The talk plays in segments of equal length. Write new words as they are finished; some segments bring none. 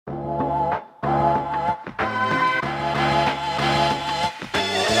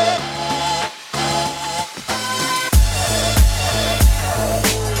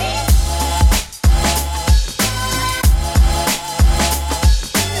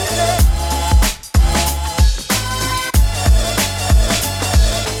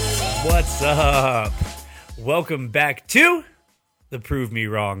What's up? Welcome back to the Prove Me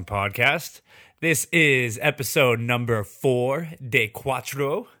Wrong podcast. This is episode number 4 de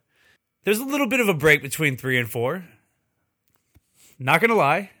cuatro. There's a little bit of a break between 3 and 4. Not gonna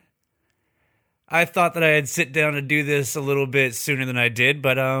lie. I thought that I'd sit down and do this a little bit sooner than I did,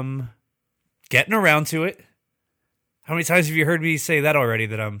 but getting around to it. How many times have you heard me say that already,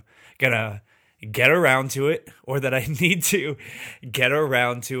 that I'm gonna get around to it, or that I need to get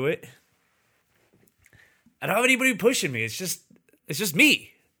around to it? I don't have anybody pushing me. It's just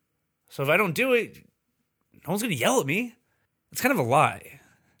me. So if I don't do it, no one's gonna yell at me. It's kind of a lie.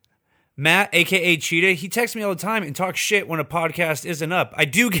 Matt, aka Cheetah, he texts me all the time and talks shit when a podcast isn't up. I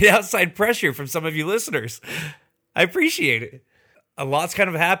do get outside pressure from some of you listeners. I appreciate it. A lot's kind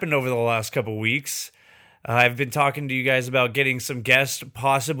of happened over the last couple weeks. I've been talking to you guys about getting some guests,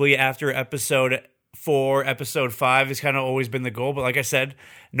 possibly after episode 4. Episode 5 has kind of always been the goal, but like I said,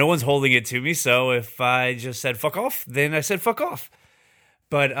 no one's holding it to me, so if I just said fuck off, then I said fuck off.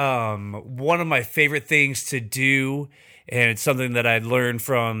 But one of my favorite things to do, and it's something that I learned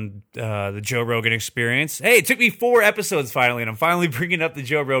from the Joe Rogan Experience. Hey, it took me 4 episodes finally, and I'm finally bringing up the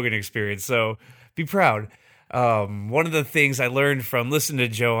Joe Rogan Experience, so be proud. One of the things I learned from listening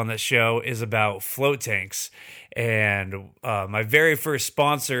to Joe on that show is about float tanks. And my very first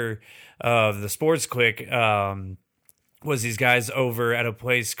sponsor of the Sports Click was these guys over at a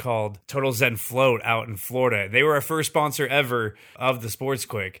place called Total Zen Float out in Florida. They were our first sponsor ever of the Sports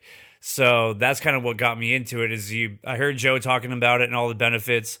Click. So that's kind of what got me into it. I heard Joe talking about it and all the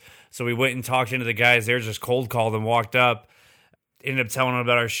benefits. So we went and talked into the guys there, just cold called and walked up, ended up telling them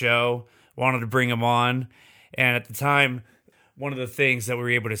about our show, wanted to bring them on. And at the time, one of the things that we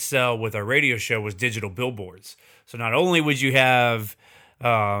were able to sell with our radio show was digital billboards. So not only would you have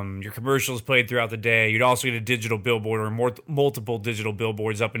your commercials played throughout the day, you'd also get a digital billboard or multiple digital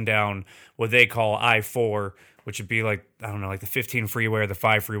billboards up and down what they call I-4, which would be like, I don't know, like the 15 freeway or the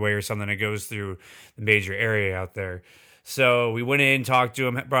 5 freeway or something that goes through the major area out there. So we went in, talked to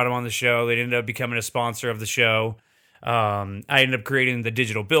them, brought them on the show. They ended up becoming a sponsor of the show. I ended up creating the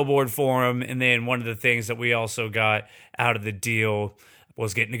digital billboard for them. And then one of the things that we also got out of the deal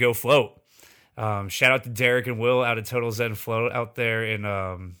was getting to go float. Shout out to Derek and Will out of Total Zen Float out there in,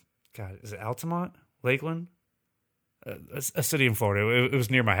 is it Altamont? Lakeland? A city in Florida. It was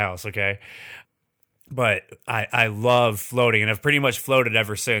near my house, okay? But I love floating, and I've pretty much floated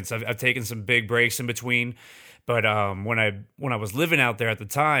ever since. I've taken some big breaks in between. But when I was living out there at the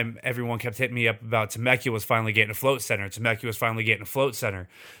time, everyone kept hitting me up about Temecula was finally getting a float center. Temecula was finally getting a float center.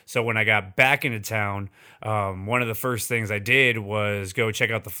 So when I got back into town, one of the first things I did was go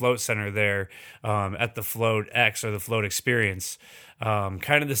check out the float center there at the Float X, or the Float Experience.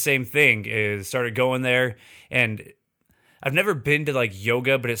 Kind of the same thing, is started going there. And I've never been to like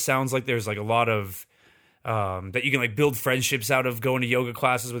yoga, but it sounds like there's like a lot of that you can like build friendships out of going to yoga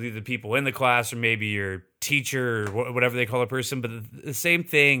classes with either people in the class or maybe your teacher or whatever they call a person. But the same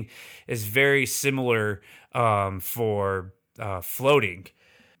thing is very similar for floating.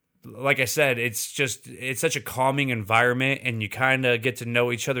 Like I said, it's such a calming environment, and you kind of get to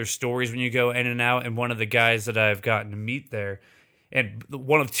know each other's stories when you go in and out. And one of the guys that I've gotten to meet there, and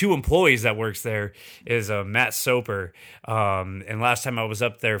one of 2 employees that works there, is Matt Soper. And last time I was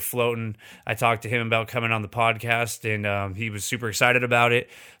up there floating, I talked to him about coming on the podcast, and he was super excited about it.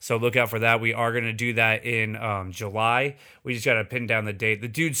 So look out for that. We are going to do that in July. We just got to pin down the date. The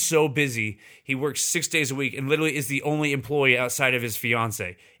dude's so busy. He works 6 days a week and literally is the only employee outside of his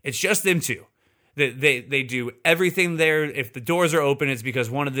fiance. It's just them 2. They do everything there. If the doors are open, it's because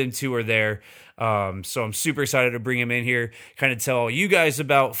one of them 2 are there. So I'm super excited to bring him in here, kind of tell you guys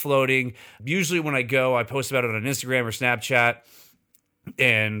about floating. Usually when I go, I post about it on Instagram or Snapchat.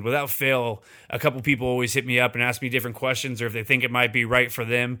 And without fail, a couple people always hit me up and ask me different questions, or if they think it might be right for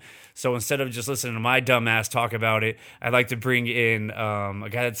them. So instead of just listening to my dumb ass talk about it, I'd like to bring in a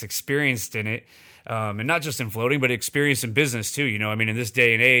guy that's experienced in it. And not just in floating, but experience in business too. You know, I mean, in this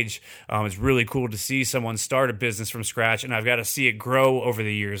day and age, it's really cool to see someone start a business from scratch, and I've got to see it grow over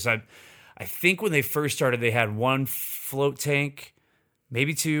the years. I think when they first started, they had 1 float tank,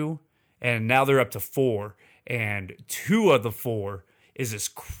 maybe 2, and now they're up to 4. And 2 of the 4 is this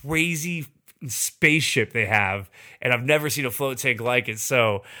crazy spaceship they have, and I've never seen a float tank like it.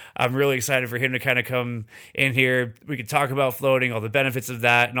 So I'm really excited for him to kind of come in here. We could talk about floating, all the benefits of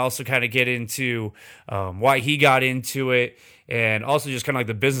that, and also kind of get into why he got into it, and also just kind of like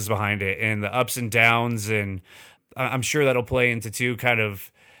the business behind it and the ups and downs. And I'm sure that'll play into too kind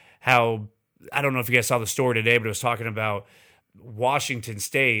of how, I don't know if you guys saw the story today, but it was talking about Washington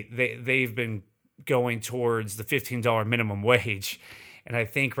State. They've been going towards the $15 minimum wage. And I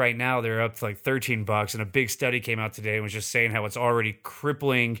think right now they're up to like $13. And a big study came out today and was just saying how it's already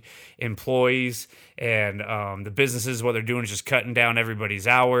crippling employees and the businesses. What they're doing is just cutting down everybody's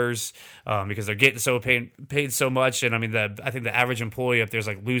hours because they're getting so paid so much. And I mean, I think the average employee up there is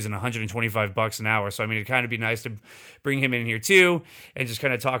like losing $125 an hour. So I mean, it'd kind of be nice to bring him in here too and just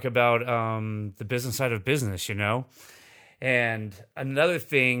kind of talk about the business side of business, you know. And another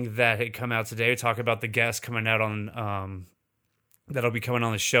thing that had come out today, we talk about the guest coming out on that'll be coming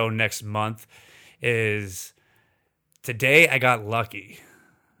on the show next month, is today I got lucky.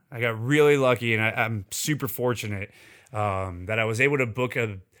 I got really lucky, and I'm super fortunate that I was able to book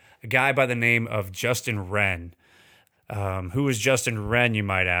a guy by the name of Justin Wren. Who is Justin Wren, you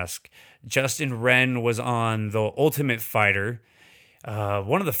might ask? Justin Wren was on The Ultimate Fighter,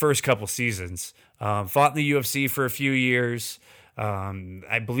 one of the first couple seasons. Fought in the UFC for a few years.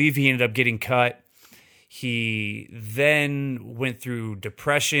 I believe he ended up getting cut. He then went through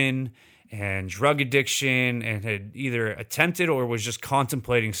depression and drug addiction and had either attempted or was just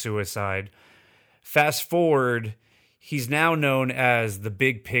contemplating suicide. Fast forward, he's now known as the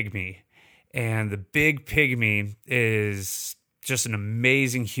Big Pygmy. And the Big Pygmy is just an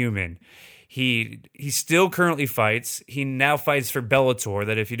amazing human. He still currently fights. He now fights for Bellator.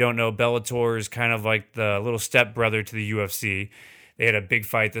 That if you don't know, Bellator is kind of like the little stepbrother to the UFC. They had a big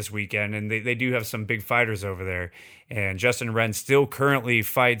fight this weekend, and they do have some big fighters over there. And Justin Wren still currently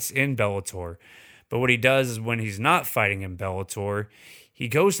fights in Bellator. But what he does is when he's not fighting in Bellator, he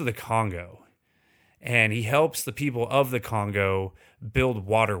goes to the Congo. And he helps the people of the Congo build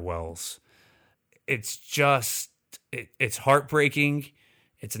water wells. It's just, it's heartbreaking.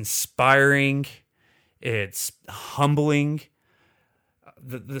 It's inspiring. It's humbling.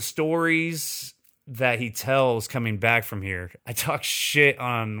 The stories that he tells coming back from here. I talk shit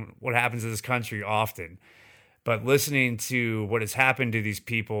on what happens in this country often, but listening to what has happened to these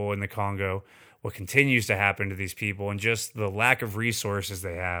people in the Congo, what continues to happen to these people, and just the lack of resources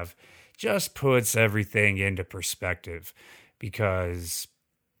they have, just puts everything into perspective, because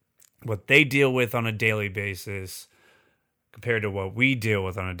what they deal with on a daily basis compared to what we deal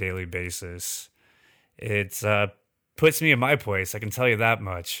with on a daily basis, it puts me in my place. I can tell you that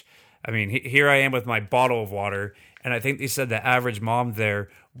much. I mean, here I am with my bottle of water, and I think they said the average mom there,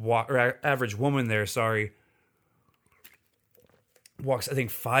 or average woman there, walks, I think,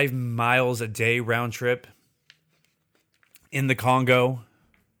 5 miles a day round trip in the Congo.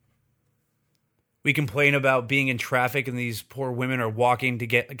 We complain about being in traffic, and these poor women are walking to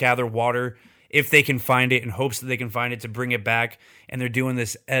gather water if they can find it, in hopes that they can find it to bring it back, and they're doing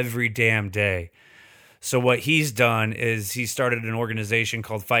this every damn day. So what he's done is he started an organization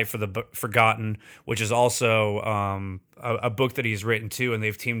called Fight for the Forgotten, which is also a book that he's written too, and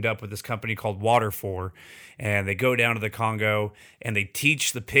they've teamed up with this company called Water4, and they go down to the Congo and they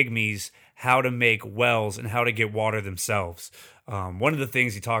teach the pygmies how to make wells and how to get water themselves. One of the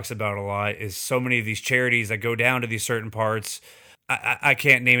things he talks about a lot is so many of these charities that go down to these certain parts. I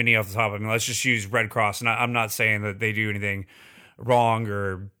can't name any off the top. I mean, let's just use Red Cross, and I'm not saying that they do anything wrong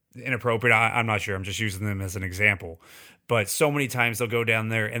or inappropriate. I'm not sure. I'm just using them as an example. But so many times they'll go down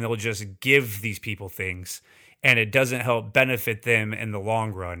there and they'll just give these people things, and it doesn't help benefit them in the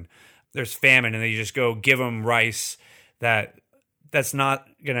long run. There's famine, and they just go give them rice that's not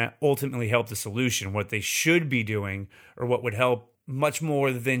going to ultimately help the solution. What they should be doing, or what would help much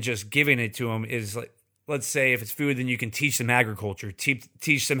more than just giving it to them, is like, let's say if it's food, then you can teach them agriculture,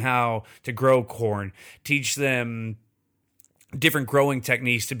 teach them how to grow corn, teach them different growing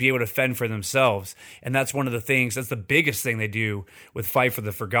techniques to be able to fend for themselves. And that's one of the things, that's the biggest thing they do with Fight for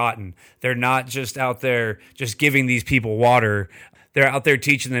the Forgotten. They're not just out there just giving these people water. They're out there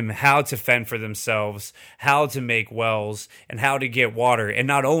teaching them how to fend for themselves, how to make wells, and how to get water. And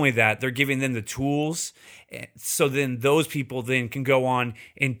not only that, they're giving them the tools, so then those people then can go on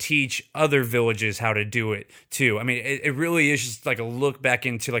and teach other villages how to do it too. I mean, it really is just like a look back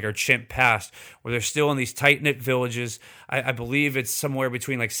into like our chimp past, where they're still in these tight-knit villages. I believe it's somewhere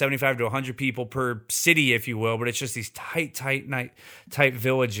between like 75 to 100 people per city, if you will, but it's just these tight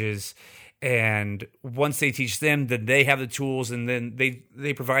villages. And once they teach them, then they have the tools, and then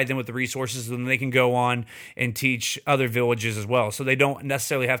they provide them with the resources, and they can go on and teach other villages as well. So they don't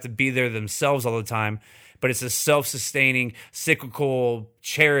necessarily have to be there themselves all the time, but it's a self-sustaining, cyclical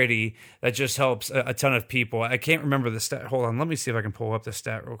charity that just helps a ton of people. I can't remember the stat. Hold on, let me see if I can pull up the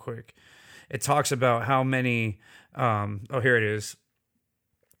stat real quick. It talks about how many, here it is,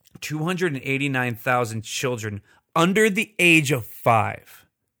 289,000 children under the age of 5.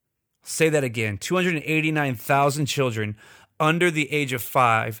 Say that again. 289,000 children under the age of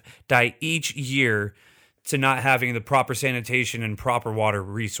 5 die each year to not having the proper sanitation and proper water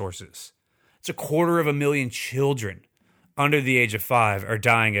resources. It's 250,000 children under the age of 5 are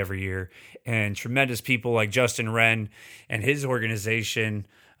dying every year, and tremendous people like Justin Wren and his organization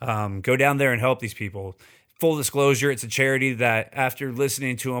go down there and help these people. Full disclosure, it's a charity that after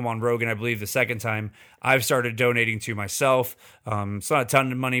listening to him on Rogan, I believe the second time, I've started donating to myself. It's not a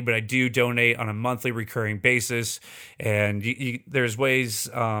ton of money, but I do donate on a monthly recurring basis. And there's ways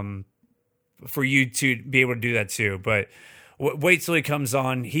for you to be able to do that too. But wait till he comes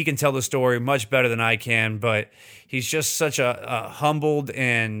on. He can tell the story much better than I can, but he's just such a humbled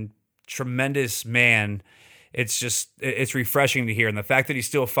and tremendous man. It's refreshing to hear. And the fact that he's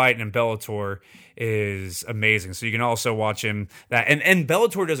still fighting in Bellator is amazing. So you can also watch him that. And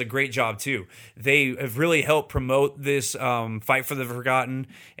Bellator does a great job too. They have really helped promote this Fight for the Forgotten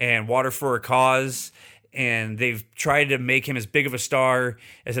and Water for a Cause. And they've tried to make him as big of a star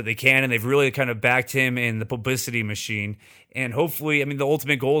as that they can. And they've really kind of backed him in the publicity machine. And hopefully, I mean, the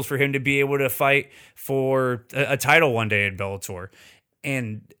ultimate goal is for him to be able to fight for a title one day at Bellator.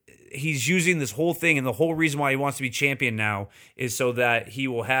 And he's using this whole thing, and the whole reason why he wants to be champion now is so that he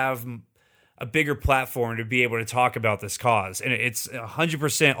will have a bigger platform to be able to talk about this cause. And it's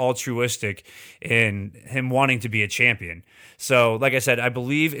 100% altruistic in him wanting to be a champion. So, like I said, I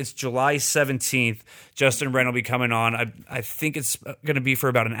believe it's July 17th. Justin Wren will be coming on. I think it's going to be for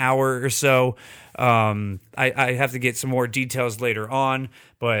about an hour or so. I have to get some more details later on,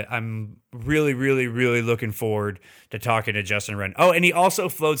 but I'm really, really, really looking forward to talking to Justin Wren. Oh, and he also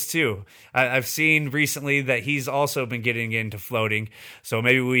floats too. I've seen recently that he's also been getting into floating, so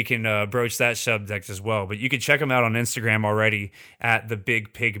maybe we can broach that subject as well. But you can check him out on Instagram already at The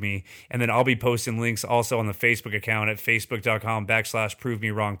Big Pygmy, and then I'll be posting links also on the Facebook account at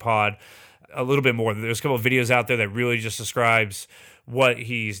facebook.com/ProveMeWrongPod. A little bit more. There's a couple of videos out there that really just describes what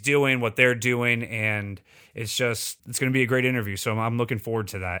he's doing, what they're doing, and it's going to be a great interview. So I'm looking forward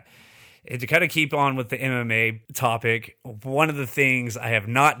to that. And to kind of keep on with the MMA topic, one of the things I have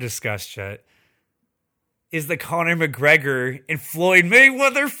not discussed yet is the Conor McGregor and Floyd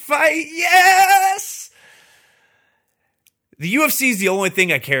Mayweather fight. Yes! The UFC is the only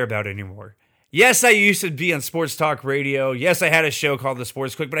thing I care about anymore. Yes, I used to be on sports talk radio. Yes, I had a show called The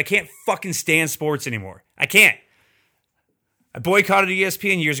Sports Click, but I can't fucking stand sports anymore. I can't. I boycotted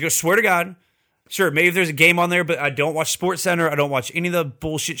ESPN years ago, swear to God. Sure, maybe there's a game on there, but I don't watch SportsCenter. I don't watch any of the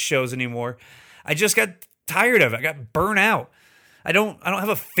bullshit shows anymore. I just got tired of it. I got burnt out. I don't have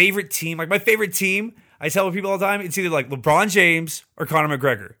a favorite team. Like my favorite team, I tell people all the time, it's either like LeBron James or Conor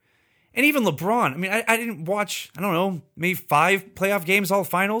McGregor. And even LeBron. I mean, I didn't watch, I don't know, maybe 5 playoff games, all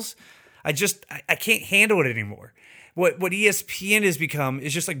finals. I can't handle it anymore. What ESPN has become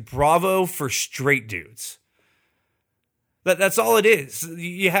is just like Bravo for straight dudes. That's all it is.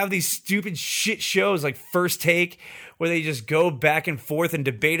 You have these stupid shit shows like First Take where they just go back and forth and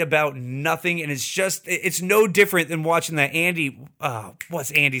debate about nothing. And it's no different than watching that Andy, what's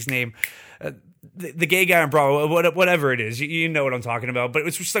Andy's name? The gay guy on Bravo, whatever it is. You know what I'm talking about. But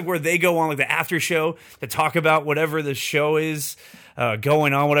it's just like where they go on like the after show to talk about whatever the show is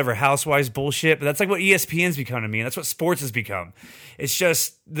going on, whatever Housewives bullshit. But that's like what ESPN's become to me. And that's what sports has become. It's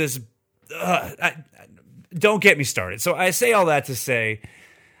just this... Don't get me started. So I say all that to say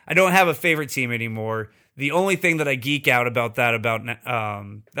I don't have a favorite team anymore. The only thing that I geek out about that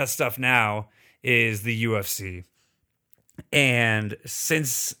stuff now is the UFC. And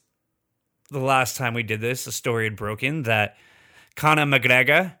since the last time we did this, a story had broken that Conor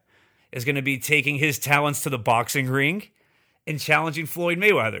McGregor is going to be taking his talents to the boxing ring and challenging Floyd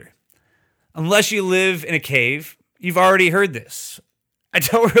Mayweather. Unless you live in a cave, you've already heard this. I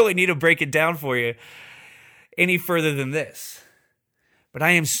don't really need to break it down for you any further than this. But I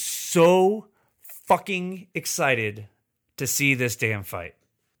am so fucking excited to see this damn fight.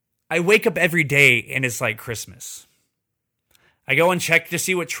 I wake up every day and it's like Christmas. I go and check to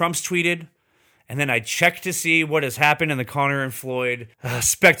see what Trump's tweeted, and then I check to see what has happened in the Conor and Floyd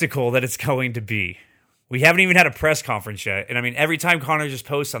spectacle that it's going to be. We haven't even had a press conference yet. And I mean, every time Conor just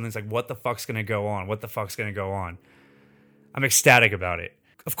posts something, it's like, what the fuck's going to go on? What the fuck's going to go on? I'm ecstatic about it.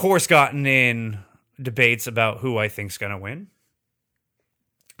 Of course, gotten in debates about who I think's going to win.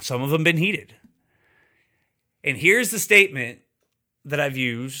 Some of them been heated. And here's the statement that I've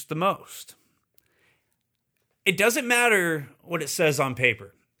used the most. It doesn't matter what it says on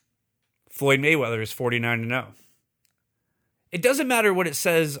paper. Floyd Mayweather is 49-0. It doesn't matter what it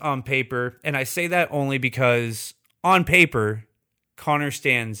says on paper, and I say that only because on paper, Conor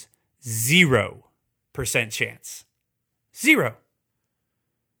stands 0% chance. 0.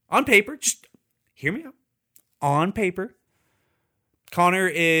 On paper, just hear me out. On paper, Conor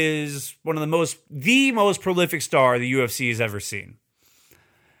is one of the most prolific star the UFC has ever seen.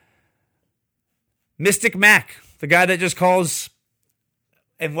 Mystic Mac, the guy that just calls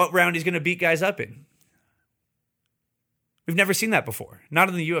and what round he's going to beat guys up in. We've never seen that before. Not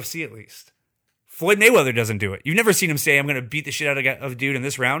in the UFC, at least. Floyd Mayweather doesn't do it. You've never seen him say, I'm going to beat the shit out of a dude in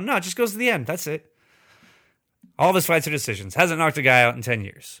this round. No, it just goes to the end. That's it. All of his fights are decisions. Hasn't knocked a guy out in 10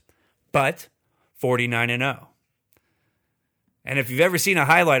 years. But 49-0. And if you've ever seen a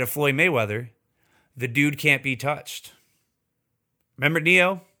highlight of Floyd Mayweather, the dude can't be touched. Remember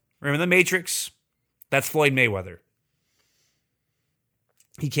Neo? Remember The Matrix? That's Floyd Mayweather.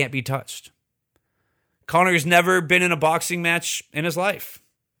 He can't be touched. Conor's never been in a boxing match in his life.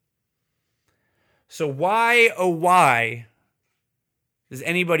 So why, oh why, does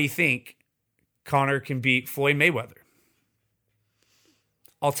anybody think Conor can beat Floyd Mayweather?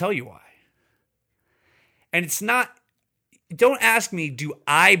 I'll tell you why. And it's not, don't ask me, do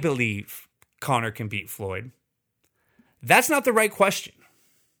I believe Conor can beat Floyd? That's not the right question.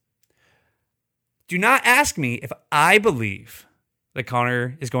 Do not ask me if I believe that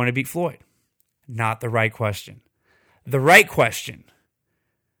Conor is going to beat Floyd. Not the right question. The right question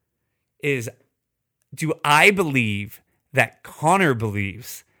is, do I believe that Conor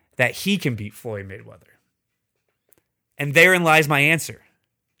believes that he can beat Floyd Mayweather? And therein lies my answer.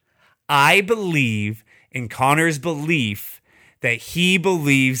 I believe in Conor's belief that he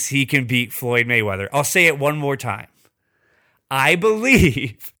believes he can beat Floyd Mayweather. I'll say it one more time. I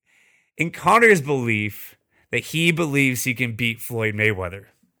believe in Conor's belief that he believes he can beat Floyd Mayweather.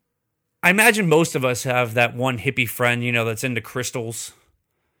 I imagine most of us have that one hippie friend, that's into crystals.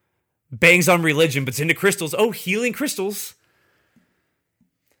 Bangs on religion, but's into crystals. Oh, healing crystals.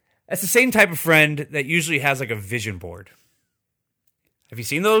 That's the same type of friend that usually has like a vision board. Have you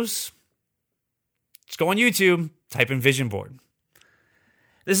seen those? Just go on YouTube, type in vision board.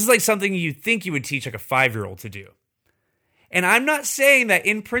 This is like something you think you would teach like a 5-year-old to do. And I'm not saying that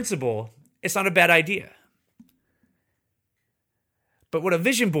in principle, it's not a bad idea. But what a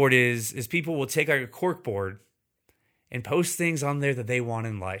vision board is people will take like a cork board and post things on there that they want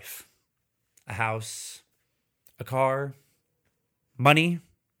in life. A house, a car, money,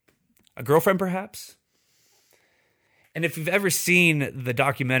 a girlfriend perhaps. And if you've ever seen the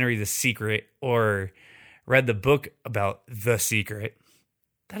documentary The Secret or read the book about The Secret,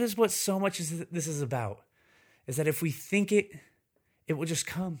 that is what so much this is about. Is that if we think it, it will just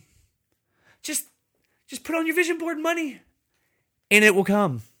come. Just put on your vision board money. And it will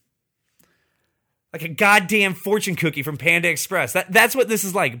come. Like a goddamn fortune cookie from Panda Express. That's what this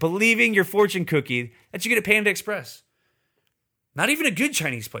is like. Believing your fortune cookie that you get at Panda Express. Not even a good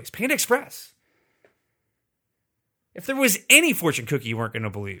Chinese place. Panda Express. If there was any fortune cookie you weren't going to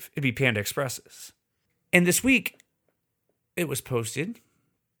believe, it'd be Panda Express's. And this week, it was posted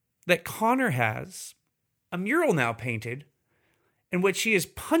that Conor has a mural now painted in which he is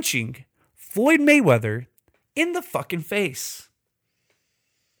punching Floyd Mayweather in the fucking face.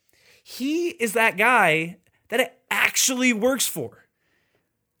 He is that guy that it actually works for.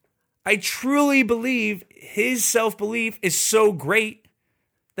 I truly believe his self-belief is so great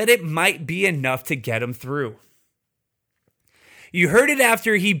that it might be enough to get him through. You heard it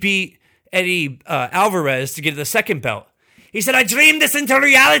after he beat Eddie Alvarez to get the second belt. He said, I dreamed this into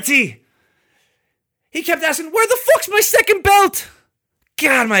reality. He kept asking, where the fuck's my second belt?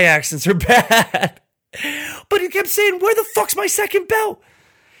 God, my accents are bad. But he kept saying, where the fuck's my second belt?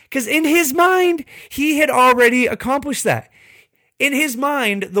 Because in his mind, he had already accomplished that. In his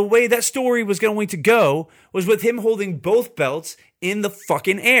mind, the way that story was going to go was with him holding both belts in the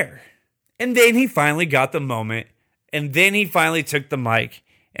fucking air. And then he finally got the moment. And then he finally took the mic.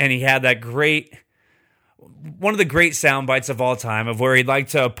 And he had that one of the great sound bites of all time of where he'd like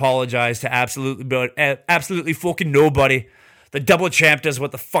to apologize to absolutely fucking nobody. The double champ does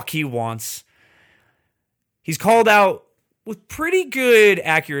what the fuck he wants. He's called out with pretty good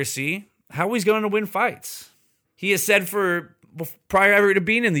accuracy how he's going to win fights. He has said prior ever to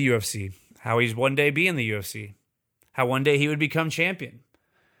being in the UFC, how he's one day be in the UFC, how one day he would become champion,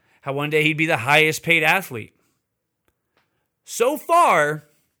 how one day he'd be the highest paid athlete. So far,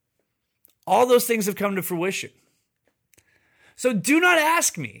 all those things have come to fruition. So do not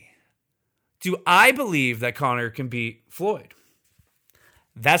ask me, do I believe that Conor can beat Floyd?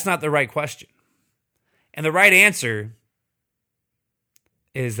 That's not the right question. And the right answer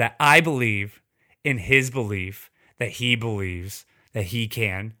is that I believe in his belief that he believes that he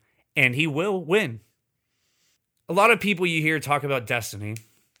can and he will win. A lot of people you hear talk about destiny.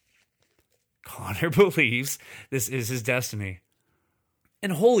 Conor believes this is his destiny.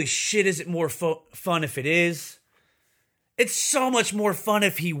 And holy shit, is it more fun if it is? It's so much more fun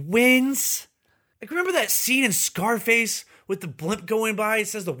if he wins. Like, remember that scene in Scarface with the blimp going by? It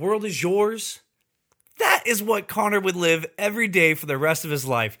says the world is yours. That is what Conor would live every day for the rest of his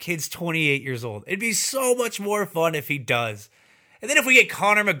life. Kid's 28 years old. It'd be so much more fun if he does. And then if we get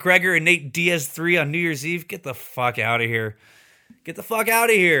Conor McGregor and Nate Diaz 3 on New Year's Eve, get the fuck out of here. Get the fuck out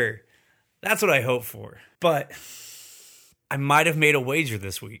of here. That's what I hope for. But I might have made a wager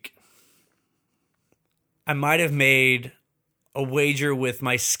this week. I might have made a wager with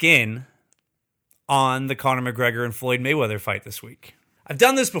my skin on the Conor McGregor and Floyd Mayweather fight this week. I've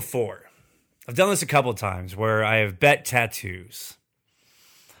done this before. I've done this a couple of times where I have bet tattoos.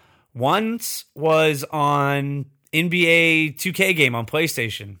 Once was on NBA 2K game on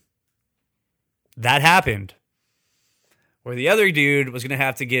PlayStation. That happened. Where the other dude was going to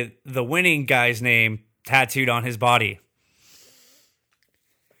have to get the winning guy's name tattooed on his body.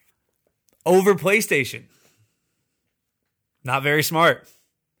 Over PlayStation. Not very smart.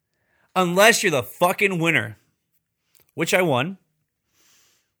 Unless you're the fucking winner. Which I won.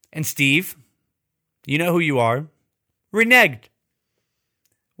 And Steve, you know who you are, reneged.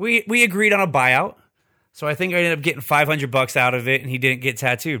 We agreed on a buyout. So I think I ended up getting $500 out of it and he didn't get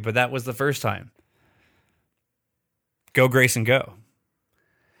tattooed. But that was the first time. Go Grayson, go.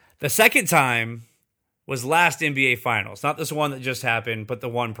 The second time was last NBA Finals. Not this one that just happened, but the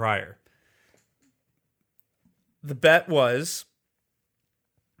one prior. The bet was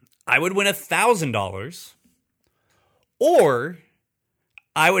I would win $1,000 or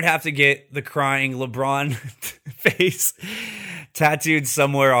I would have to get the crying LeBron face tattooed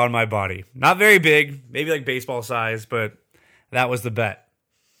somewhere on my body. Not very big, maybe like baseball size, but that was the bet.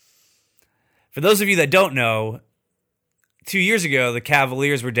 For those of you that don't know, 2 years ago, the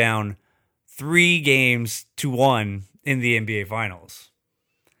Cavaliers were down 3-1 in the NBA Finals.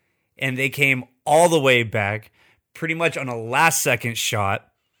 And they came all the way back, pretty much on a last-second shot.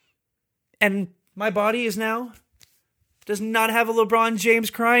 And my body does not have a LeBron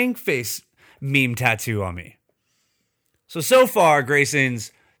James crying face meme tattoo on me. So far,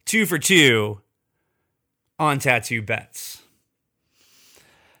 Grayson's 2 for 2 on tattoo bets.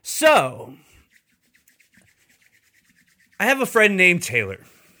 So, I have a friend named Taylor.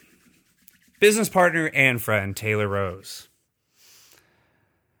 Business partner and friend, Taylor Rose.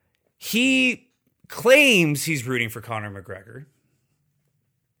 He claims he's rooting for Conor McGregor.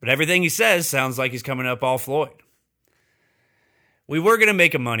 But everything he says sounds like he's coming up all Floyd. We were going to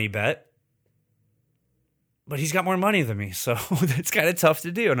make a money bet. But he's got more money than me. So that's kind of tough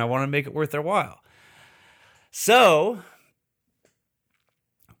to do. And I want to make it worth their while. So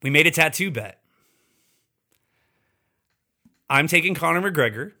we made a tattoo bet. I'm taking Conor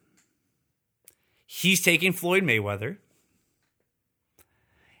McGregor. He's taking Floyd Mayweather.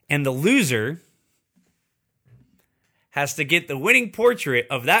 And the loser has to get the winning portrait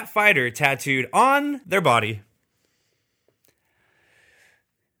of that fighter tattooed on their body.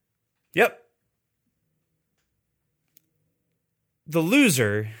 Yep. The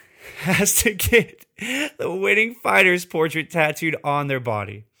loser has to get the winning fighter's portrait tattooed on their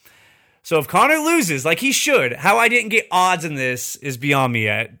body. So if Conor loses, like he should, how I didn't get odds in this is beyond me.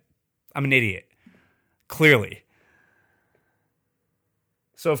 I'm an idiot. Clearly.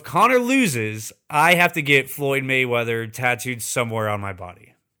 So if Conor loses, I have to get Floyd Mayweather tattooed somewhere on my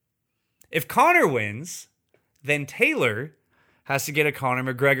body. If Conor wins, then Taylor has to get a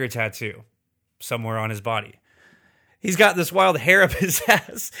Conor McGregor tattoo somewhere on his body. He's got this wild hair up his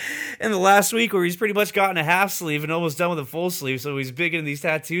ass in the last week where he's pretty much gotten a half sleeve and almost done with a full sleeve. So he's big into these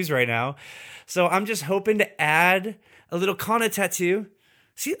tattoos right now. So I'm just hoping to add a little Conor tattoo.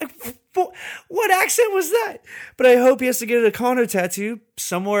 See, like, what accent was that? But I hope he has to get a Conor tattoo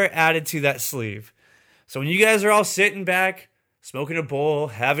somewhere added to that sleeve. So when you guys are all sitting back, smoking a bowl,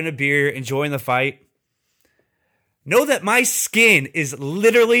 having a beer, enjoying the fight, know that my skin is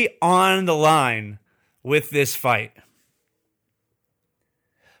literally on the line with this fight.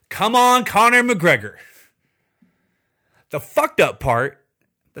 Come on, Conor McGregor. The fucked up part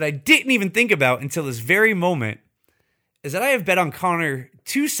that I didn't even think about until this very moment is that I have bet on Conor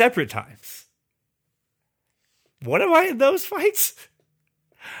 2 separate times. What am I in those fights?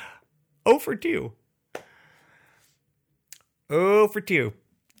 0 for 2. 0 for 2.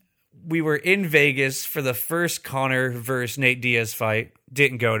 We were in Vegas for the first Conor versus Nate Diaz fight.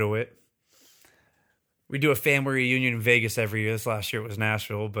 Didn't go to it. We do a family reunion in Vegas every year. This last year it was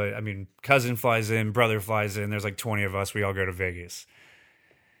Nashville, but I mean, cousin flies in, brother flies in. There's like 20 of us. We all go to Vegas.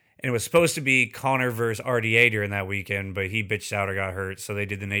 And it was supposed to be Conor versus RDA during that weekend, but he bitched out or got hurt, so they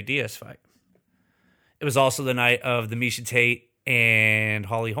did the Nate Diaz fight. It was also the night of the Miesha Tate and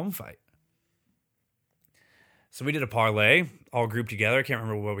Holly Holm fight. So we did a parlay, all grouped together. I can't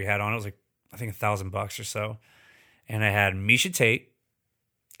remember what we had on. It was like, I think $1,000 or so. And I had Miesha Tate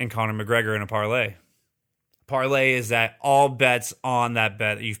and Conor McGregor in a parlay. Parlay is that all bets on that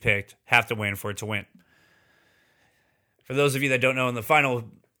bet that you've picked have to win for it to win. For those of you that don't know, in the final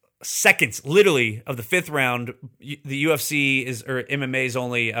seconds, literally, of the 5th round, the UFC or MMA is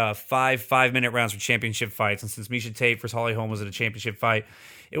only 5-minute rounds for championship fights. And since Miesha Tate versus Holly Holm was in a championship fight,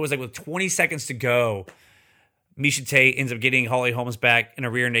 it was like with 20 seconds to go, Miesha Tate ends up getting Holly Holmes back in a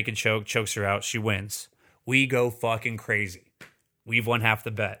rear naked choke, chokes her out. She wins. We go fucking crazy. We've won half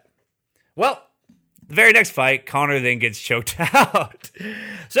the bet. Well, the very next fight, Conor then gets choked out.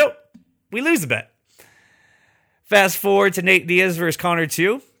 So we lose the bet. Fast forward to Nate Diaz versus Conor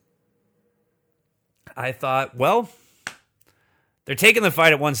 2. I thought, well, they're taking the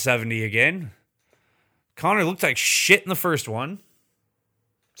fight at 170 again. Conor looked like shit in the first one.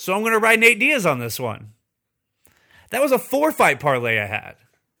 So I'm going to ride Nate Diaz on this one. That was a 4-fight parlay I had.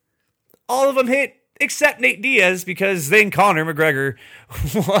 All of them hit except Nate Diaz because then Conor McGregor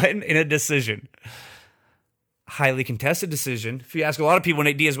won in a decision. Highly contested decision. If you ask a lot of people,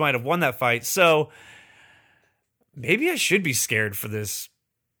 Nate Diaz might have won that fight. So maybe I should be scared for this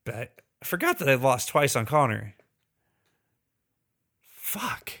bet. I forgot that I lost twice on Conor.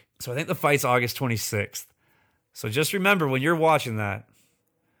 Fuck. So I think the fight's August 26th. So just remember when you're watching that,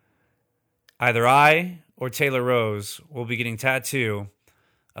 either I or Taylor Rose will be getting tattoo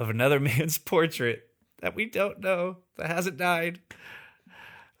of another man's portrait that we don't know, that hasn't died,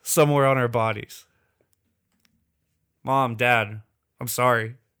 somewhere on our bodies. Mom, Dad, I'm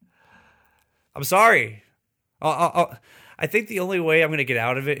sorry. I'm sorry. I think the only way I'm going to get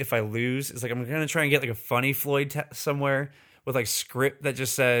out of it if I lose is like I'm going to try and get like a funny Floyd somewhere with like script that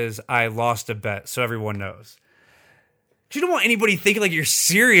just says I lost a bet so everyone knows. You don't want anybody thinking like you're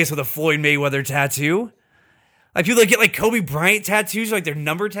serious with a Floyd Mayweather tattoo. Like people that get like Kobe Bryant tattoos, like their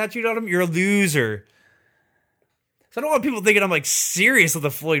number tattooed on them, you're a loser. So I don't want people thinking I'm like serious with a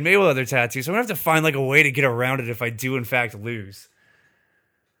Floyd Mayweather tattoo. So I'm going to have to find like a way to get around it if I do in fact lose.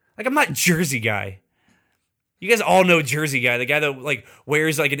 Like I'm not Jersey Guy. You guys all know Jersey Guy, the guy that like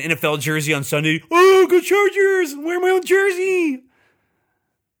wears like an NFL jersey on Sunday. Oh, go Chargers! Wear my own jersey.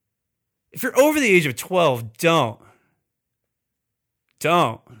 If you're over the age of 12, don't.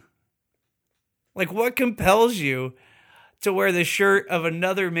 Like, what compels you to wear the shirt of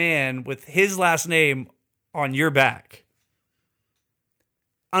another man with his last name on your back?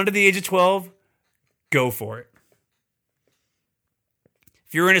 Under the age of 12, go for it.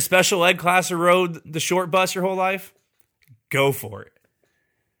 If you're in a special ed class or rode the short bus your whole life, go for it.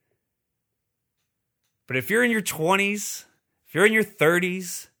 But if you're in your 20s, if you're in your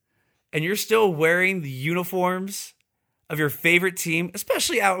 30s, and you're still wearing the uniforms of your favorite team,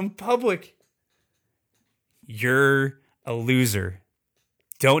 especially out in public, you're a loser.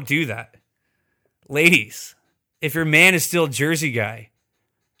 Don't do that. Ladies, if your man is still Jersey Guy,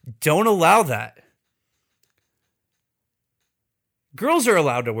 don't allow that. Girls are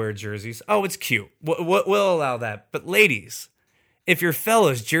allowed to wear jerseys. Oh, it's cute. We'll allow that. But ladies, if your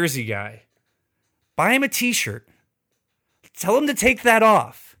fella's Jersey Guy, buy him a t-shirt. Tell him to take that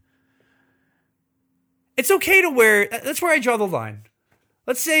off. It's okay to wear. That's where I draw the line.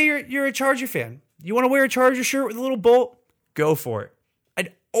 Let's say you're a Charger fan. You want to wear a Charger shirt with a little bolt? Go for it.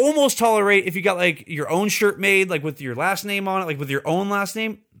 I'd almost tolerate if you got like your own shirt made, like with your last name on it, like with your own last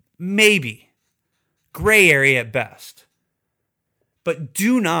name. Maybe. Gray area at best. But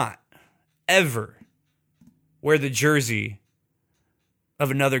do not ever wear the jersey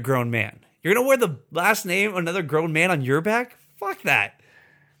of another grown man. You're going to wear the last name of another grown man on your back? Fuck that.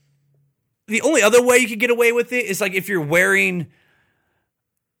 The only other way you could get away with it is like if you're wearing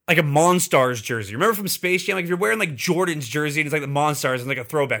like a Monstars jersey. Remember from Space Jam? Like if you're wearing like Jordan's jersey and it's like the Monstars and like a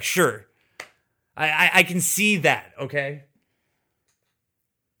throwback. Sure. I can see that, okay?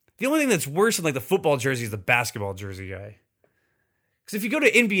 The only thing that's worse than like the football jersey is the basketball jersey guy. Because if you go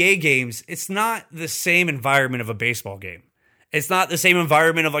to NBA games, it's not the same environment of a baseball game. It's not the same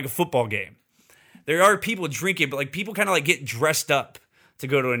environment of like a football game. There are people drinking, but like people kind of like get dressed up to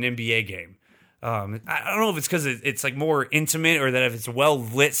go to an NBA game. I don't know if it's because it's like more intimate or that if it's well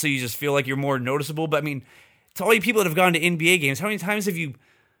lit so you just feel like you're more noticeable. But I mean, to all you people that have gone to NBA games, how many times have you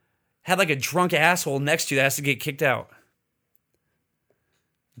had like a drunk asshole next to you that has to get kicked out?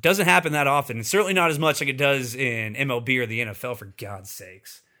 It doesn't happen that often. And certainly not as much like it does in MLB or the NFL, for God's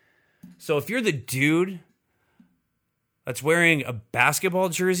sakes. So if you're the dude that's wearing a basketball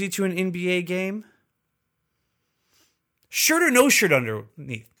jersey to an NBA game, shirt or no shirt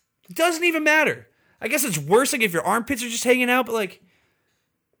underneath, it doesn't even matter. I guess it's worse like if your armpits are just hanging out, but like,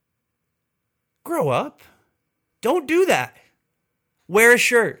 grow up. Don't do that. Wear a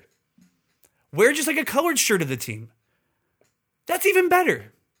shirt. Wear just like a colored shirt of the team. That's even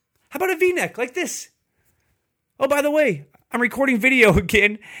better. How about a V-neck like this? Oh, by the way, I'm recording video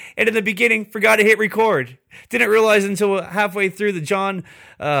again, and in the beginning, forgot to hit record. Didn't realize until halfway through the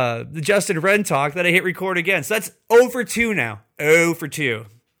Justin Wren talk that I hit record again. So that's 0 for 2 now. 0 for 2.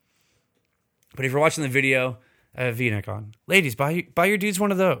 But if you're watching the video, I have a V-neck on. Ladies, buy your dudes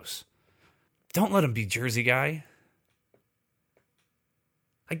one of those. Don't let him be Jersey guy.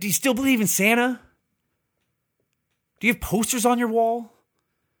 Like, do you still believe in Santa? Do you have posters on your wall?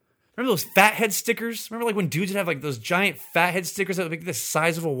 Remember those fat head stickers? Remember like when dudes would have like those giant fat head stickers that would make the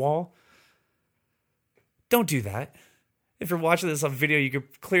size of a wall? Don't do that. If you're watching this on video, you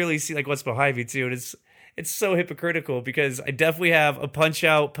could clearly see like what's behind me too. And it's so hypocritical because I definitely have a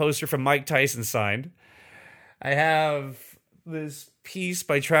Punch-Out poster from Mike Tyson signed. I have this piece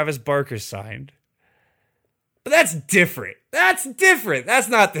by Travis Barker signed. But that's different. That's different. That's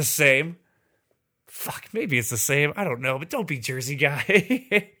not the same. Fuck, maybe it's the same. I don't know, but don't be Jersey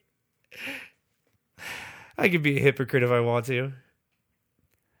guy. I could be a hypocrite if I want to.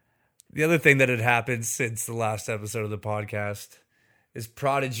 The other thing that had happened since the last episode of the podcast is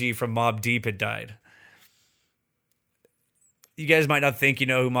Prodigy from Mobb Deep had died. You guys might not think you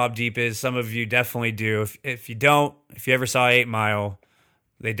know who Mobb Deep is. Some of you definitely do. If you don't, if you ever saw 8 Mile,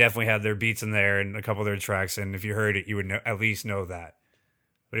 they definitely had their beats in there and a couple of their tracks. And if you heard it, you would at least know that.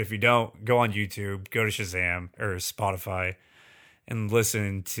 But if you don't, go on YouTube, go to Shazam or Spotify and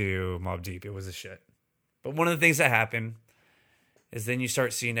listen to Mobb Deep. It was a shit. But one of the things that happened is then you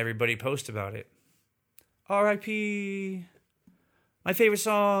start seeing everybody post about it. R.I.P. My favorite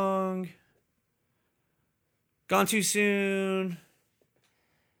song. Gone too soon.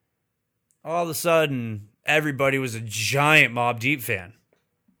 All of a sudden, everybody was a giant Mobb Deep fan.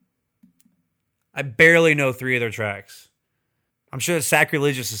 I barely know 3 of their tracks. I'm sure it's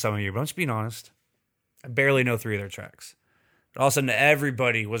sacrilegious to some of you, but I'm just being honest. I barely know 3 of their tracks. But all of a sudden,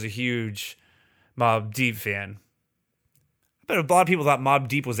 everybody was a huge Mobb Deep fan. I bet a lot of people thought Mobb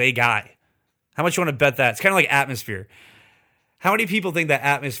Deep was a guy. How much you want to bet that? It's kind of like Atmosphere. How many people think that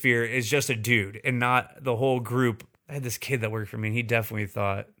Atmosphere is just a dude and not the whole group? I had this kid that worked for me, and he definitely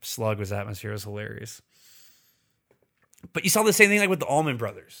thought Slug was Atmosphere. It was hilarious. But you saw the same thing like with the Allman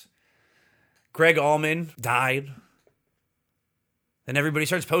Brothers. Greg Allman died. Then everybody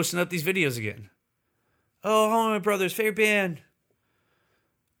starts posting up these videos again. Oh, Allman Brothers, favorite band.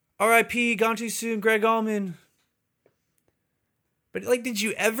 R.I.P. Gone too soon, Greg Allman. But like, did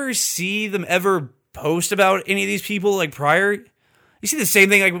you ever see them ever post about any of these people like prior? You see the same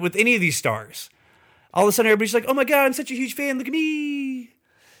thing like with any of these stars. All of a sudden, everybody's like, "Oh my God, I'm such a huge fan. Look at me."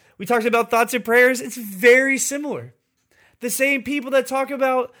 We talked about Thoughts and Prayers. It's very similar. The same people that talk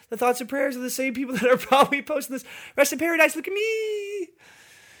about the Thoughts and Prayers are the same people that are probably posting this. Rest in Paradise, look at me.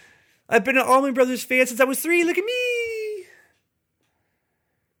 I've been an Allman Brothers fan since I was 3. Look at me.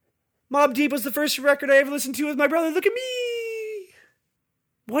 Mobb Deep was the first record I ever listened to with my brother. Look at me.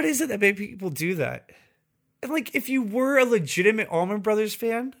 What is it that made people do that? And like, if you were a legitimate Allman Brothers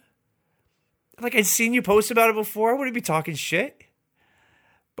fan, like I'd seen you post about it before, I wouldn't be talking shit.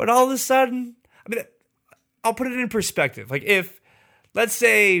 But all of a sudden, I mean, I'll put it in perspective. Like let's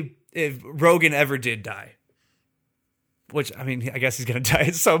say if Rogan ever did die, which, I mean, I guess he's going to die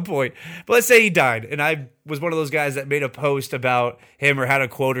at some point. But let's say he died, and I was one of those guys that made a post about him or had a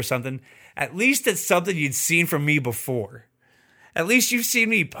quote or something. At least it's something you'd seen from me before. At least you've seen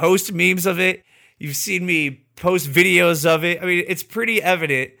me post memes of it. You've seen me post videos of it. I mean, it's pretty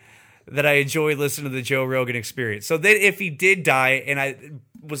evident that I enjoy listening to the Joe Rogan Experience. So then if he did die and I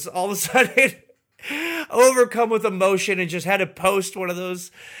was all of a sudden overcome with emotion and just had to post one of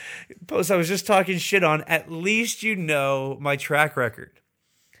those posts I was just talking shit on, at least you know my track record.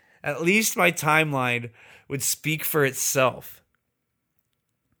 At least my timeline would speak for itself.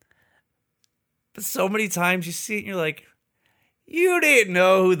 But so many times you see it and you're like, you didn't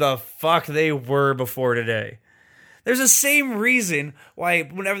know who the fuck they were before today. There's the same reason why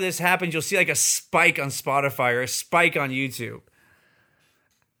whenever this happens, you'll see like a spike on Spotify or a spike on YouTube.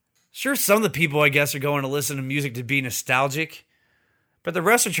 Sure, some of the people, I guess, are going to listen to music to be nostalgic, but the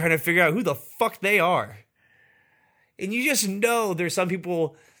rest are trying to figure out who the fuck they are. And you just know there's some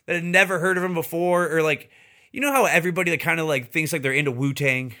people that have never heard of them before, or like, you know how everybody that kind of like thinks like they're into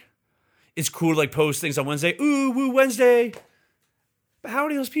Wu-Tang? It's cool to like post things on Wednesday. Ooh, Woo Wednesday. But how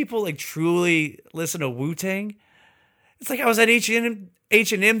many of those people like truly listen to Wu-Tang? It's like I was at H&M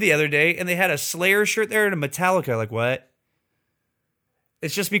the other day and they had a Slayer shirt there and a Metallica. Like, what?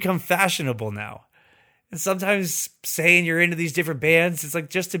 It's just become fashionable now. And sometimes saying you're into these different bands, it's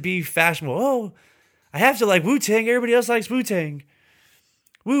like just to be fashionable. Oh, I have to like Wu-Tang. Everybody else likes Wu-Tang.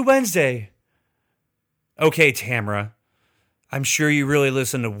 Woo Wednesday. Okay, Tamra. I'm sure you really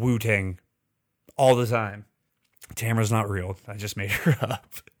listen to Wu-Tang all the time. Tamra's not real. I just made her up.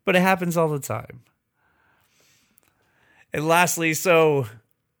 But it happens all the time. And lastly, so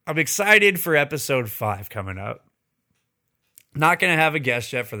I'm excited for episode 5 coming up. Not going to have a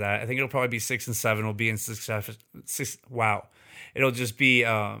guest yet for that. I think it'll probably be 6 and 7. It'll be in 6. Wow. It'll just be,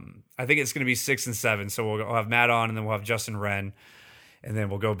 I think it's going to be 6 and 7. So we'll have Matt on, and then we'll have Justin Wren, and then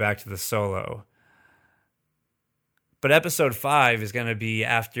we'll go back to the solo. But episode 5 is going to be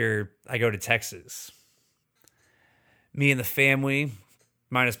after I go to Texas. Me and the family,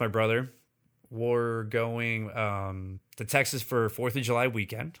 minus my brother, we're going to Texas for 4th of July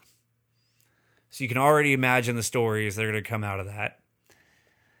weekend. So you can already imagine the stories that are going to come out of that.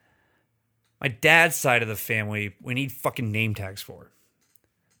 My dad's side of the family, we need fucking name tags for.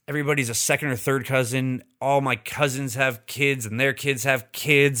 Everybody's a second or third cousin. All my cousins have kids, and their kids have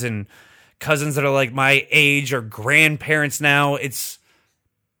kids, and cousins that are like my age are grandparents now. It's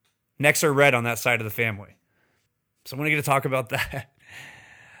necks are red on that side of the family. So I'm going to talk about that.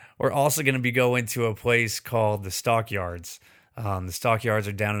 We're also going to be going to a place called the Stockyards. The Stockyards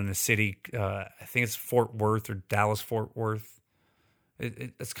are down in the city. I think it's Fort Worth or Dallas-Fort Worth.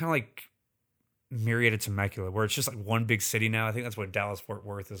 It's kind of like Marietta Temecula, where it's just like one big city now. I think that's what Dallas-Fort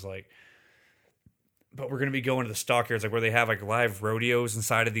Worth is like. But we're going to be going to the Stockyards, like where they have like live rodeos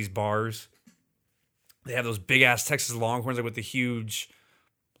inside of these bars. They have those big-ass Texas Longhorns, like with the huge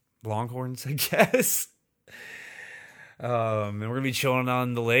Longhorns, I guess. And we're going to be chilling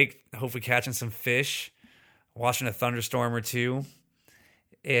on the lake, hopefully catching some fish, watching a thunderstorm or two.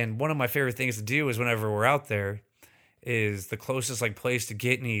 And one of my favorite things to do is whenever we're out there is the closest like place to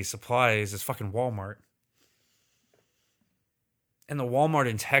get any supplies is fucking Walmart. And the Walmart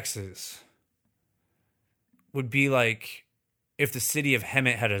in Texas would be like if the city of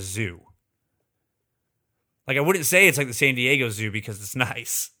Hemet had a zoo. Like, I wouldn't say it's like the San Diego Zoo because it's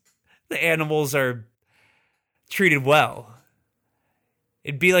nice. The animals are treated well.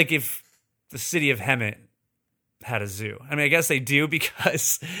 It'd be like if the city of Hemet had a zoo. I mean, I guess they do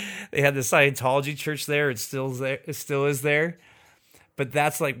because they had the Scientology church there. It still is there. But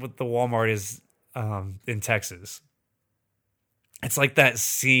that's like what the Walmart is in Texas. It's like that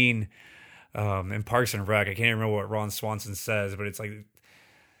scene in Parks and Rec. I can't remember what Ron Swanson says, but it's like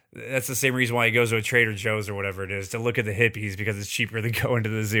that's the same reason why he goes to a Trader Joe's or whatever it is, to look at the hippies, because it's cheaper than going to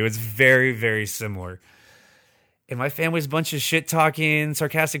the zoo. It's very, very similar. And my family's a bunch of shit-talking,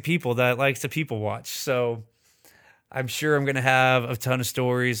 sarcastic people that likes to people watch. So I'm sure I'm going to have a ton of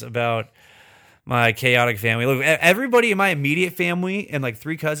stories about my chaotic family. Look, everybody in my immediate family and like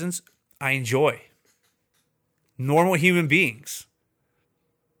 3 cousins, I enjoy. Normal human beings.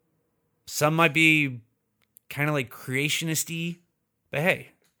 Some might be kind of like creationist-y, but hey,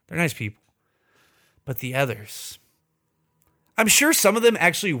 they're nice people. But the others, I'm sure some of them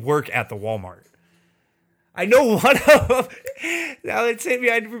actually work at the Walmart. I know one of them. Now it's hit me.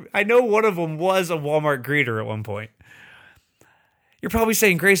 I know one of them was a Walmart greeter at one point. You're probably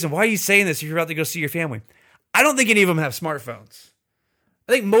saying, Grayson, why are you saying this if you're about to go see your family? I don't think any of them have smartphones.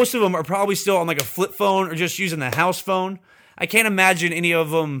 I think most of them are probably still on like a flip phone or just using the house phone. I can't imagine any of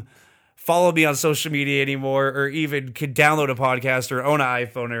them follow me on social media anymore or even could download a podcast or own an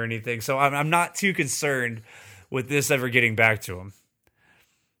iPhone or anything. So I'm not too concerned with this ever getting back to them.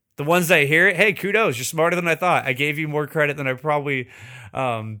 The ones that hear it, hey, kudos, you're smarter than I thought. I gave you more credit than I probably,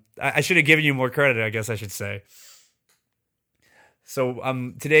 I should have given you more credit, I guess I should say.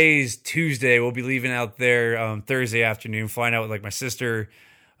 So today's Tuesday. We'll be leaving out there Thursday afternoon, flying out with like my sister,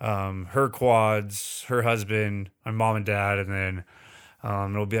 her quads, her husband, my mom and dad, and then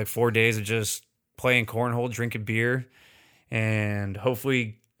it'll be like 4 days of just playing cornhole, drinking beer, and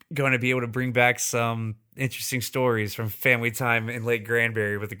hopefully going to be able to bring back some interesting stories from family time in Lake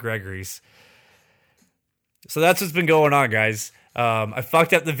Granbury with the Gregories. So that's what's been going on, guys. I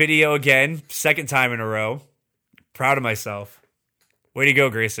fucked up the video again, second time in a row. Proud of myself. Way to go,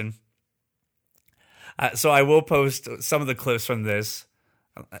 Grayson. So I will post some of the clips from this.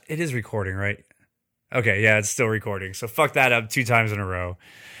 It is recording, right? Okay, yeah, it's still recording. So fuck that up 2 times in a row.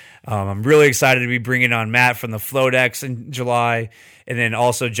 I'm really excited to be bringing on Matt from the Flodex in July, and then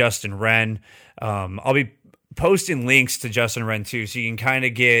also Justin Wren. I'll be posting links to Justin Wren too, so you can kind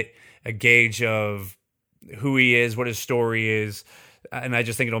of get a gauge of who he is, what his story is, and I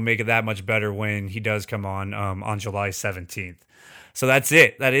just think it'll make it that much better when he does come on July 17th. So that's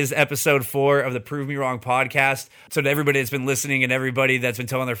it. That is episode 4 of the Prove Me Wrong podcast. So to everybody that's been listening and everybody that's been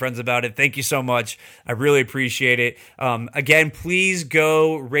telling their friends about it, thank you so much. I really appreciate it. Again, please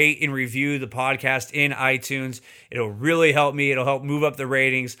go rate and review the podcast in iTunes. It'll really help me. It'll help move up the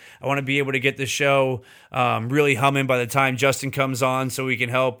ratings. I want to be able to get the show really humming by the time Justin comes on, so we can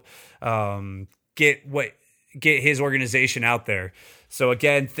help get his organization out there. So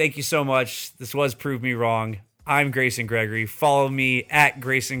again, thank you so much. This was Prove Me Wrong. I'm Grayson Gregory. Follow me at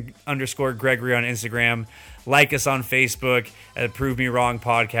Grayson_Gregory on Instagram. Like us on Facebook at Prove Me Wrong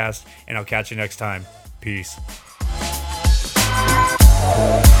Podcast. And I'll catch you next time. Peace.